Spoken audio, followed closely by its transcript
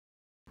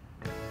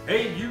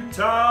Hey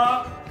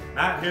Utah!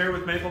 Matt here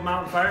with Maple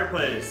Mountain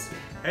Fireplace.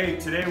 Hey,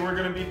 today we're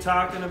going to be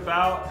talking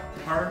about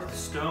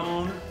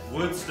Hearthstone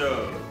wood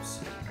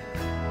stoves.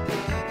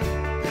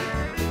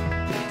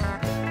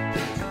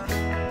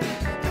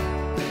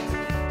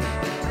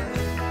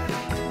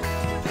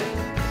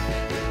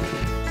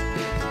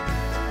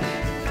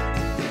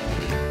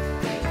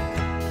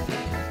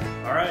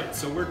 Alright,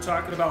 so we're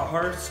talking about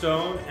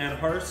Hearthstone, and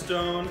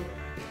Hearthstone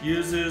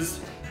uses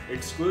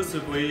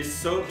exclusively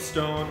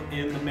soapstone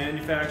in the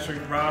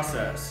manufacturing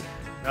process.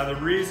 Now the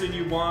reason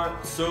you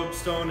want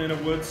soapstone in a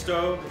wood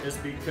stove is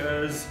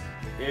because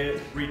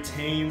it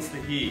retains the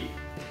heat.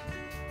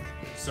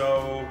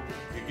 So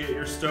you get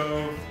your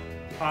stove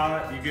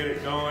hot, you get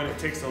it going, it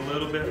takes a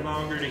little bit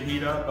longer to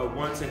heat up, but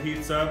once it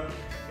heats up,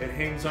 it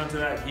hangs onto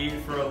that heat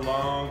for a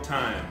long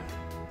time.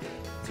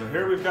 So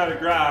here we've got a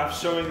graph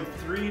showing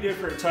 3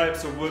 different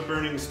types of wood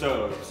burning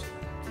stoves.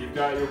 You've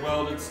got your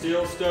welded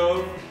steel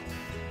stove,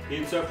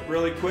 heats up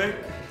really quick,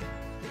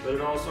 but it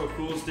also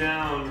cools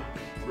down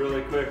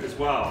really quick as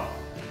well.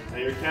 Now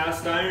your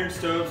cast iron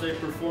stoves, they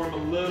perform a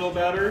little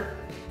better.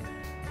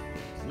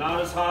 Not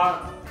as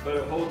hot, but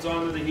it holds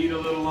on to the heat a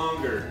little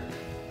longer.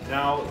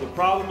 Now the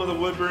problem with a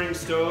wood burning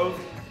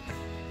stove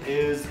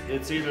is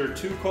it's either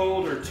too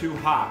cold or too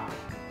hot.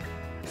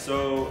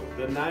 So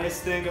the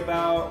nice thing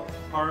about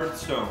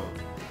Hearthstone,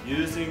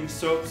 using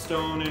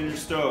soapstone in your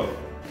stove,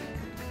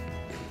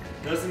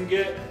 doesn't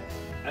get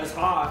as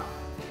hot,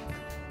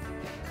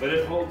 but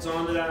it holds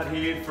on to that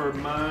heat for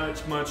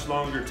much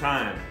longer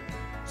time.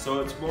 So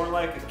it's more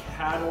like a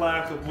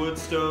Cadillac of wood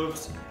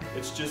stoves.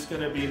 It's just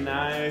going to be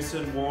nice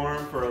and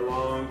warm for a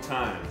long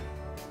time.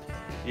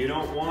 You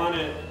don't want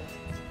it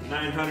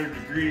 900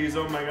 degrees,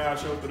 oh my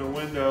gosh, open a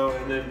window,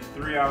 and then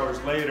 3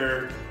 hours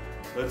later,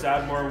 let's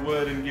add more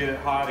wood and get it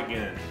hot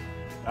again.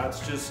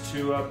 That's just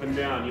too up and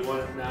down. You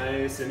want it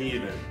nice and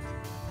even.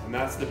 And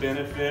that's the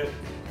benefit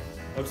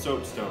of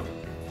soapstone.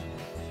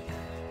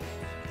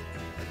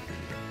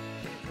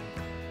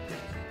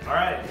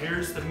 Alright,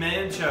 here's the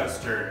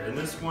Manchester, and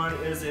this one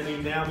is in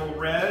enamel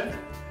red.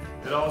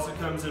 It also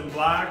comes in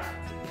black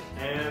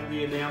and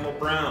the enamel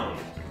brown.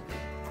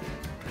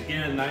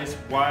 Again, nice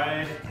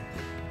wide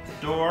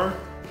door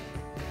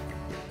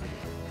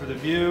for the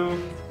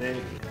view.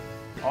 It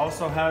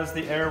also has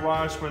the air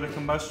wash where the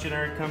combustion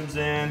air comes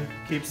in,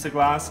 keeps the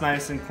glass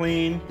nice and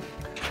clean.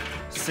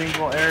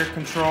 Single air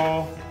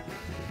control.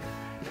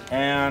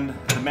 And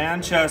the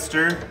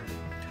Manchester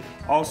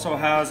also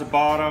has a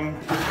bottom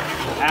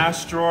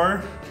ash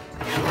drawer,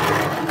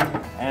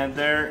 and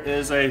there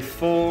is a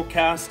full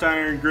cast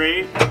iron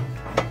grate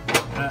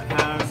that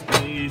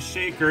has a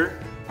shaker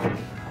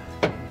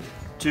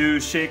to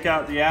shake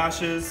out the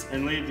ashes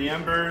and leave the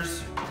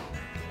embers,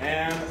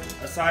 and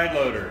a side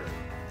loader.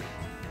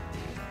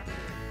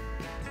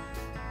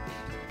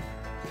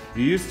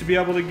 You used to be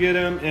able to get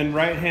them in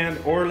right hand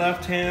or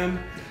left hand.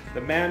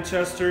 The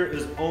Manchester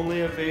is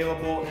only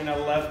available in a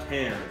left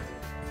hand.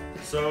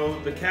 So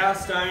the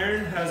cast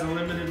iron has a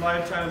limited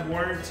lifetime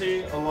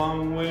warranty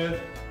along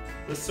with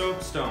the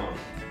soapstone.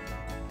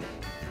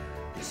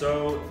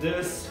 So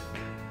this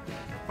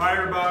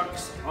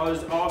firebox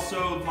is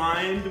also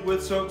lined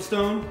with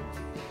soapstone,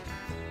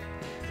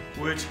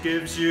 which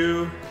gives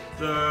you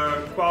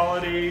the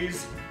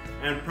qualities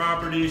and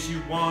properties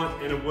you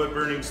want in a wood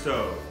burning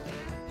stove.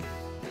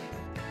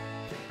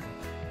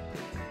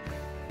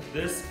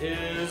 This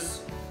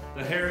is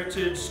the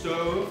Heritage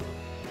stove.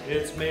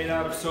 It's made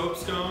out of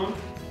soapstone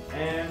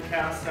and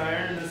cast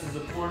iron. This is a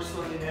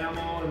porcelain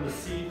enamel and the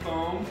sea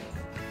foam.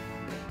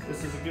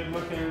 This is a good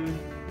looking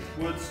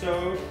wood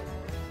stove.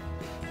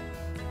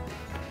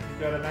 You've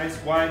got a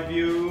nice wide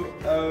view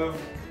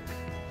of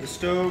the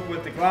stove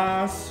with the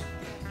glass.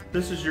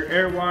 This is your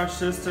air wash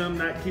system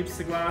that keeps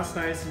the glass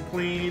nice and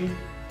clean.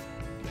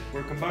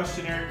 Where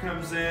combustion air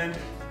comes in.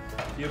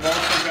 You've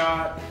also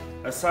got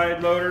a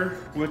side loader,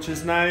 which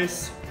is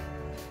nice.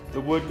 The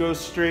wood goes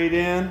straight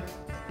in.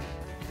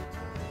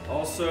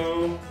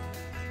 Also,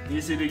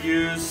 easy to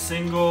use,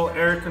 single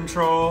air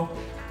control,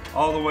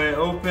 all the way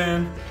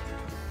open,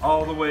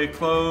 all the way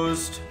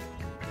closed,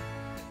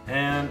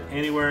 and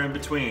anywhere in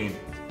between.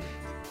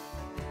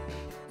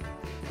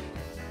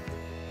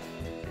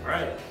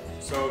 Alright,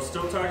 so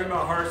still talking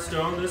about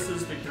Hearthstone. This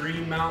is the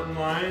Green Mountain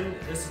line.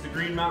 This is the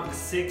Green Mountain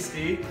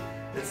 60.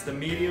 It's the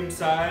medium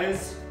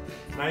size.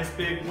 Nice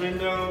big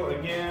window,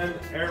 again,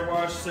 air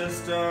wash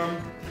system,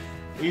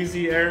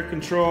 easy air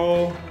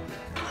control,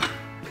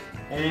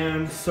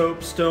 and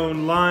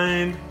soapstone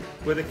lined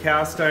with a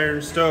cast iron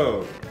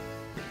stove.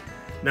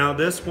 Now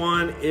this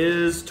one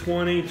is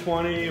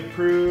 2020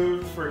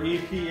 approved for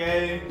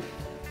EPA.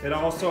 It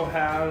also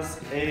has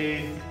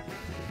a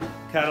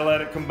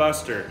catalytic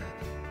combustor,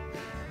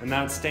 and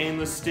that's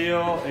stainless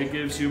steel. It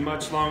gives you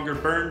much longer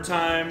burn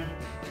time.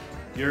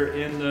 You're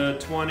in the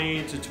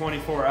 20 to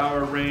 24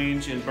 hour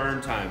range in burn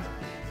time.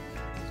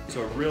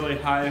 So a really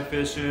high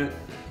efficient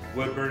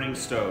wood burning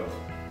stove.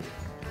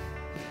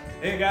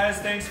 Hey guys,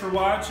 thanks for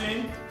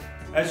watching.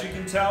 As you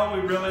can tell,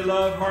 we really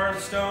love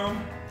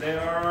Hearthstone. They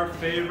are our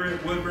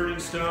favorite wood burning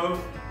stove.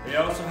 They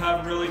also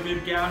have really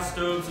good gas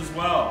stoves as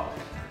well.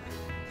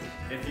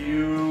 If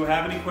you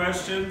have any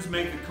questions,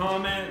 make a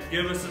comment,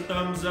 give us a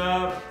thumbs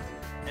up,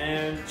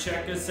 and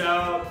check us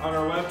out on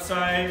our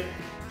website.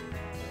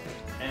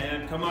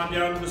 And come on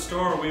down to the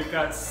store. We've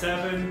got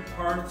 7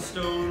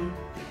 Hearthstone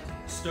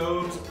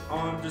stoves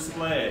on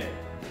display.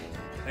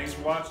 Thanks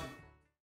for watching.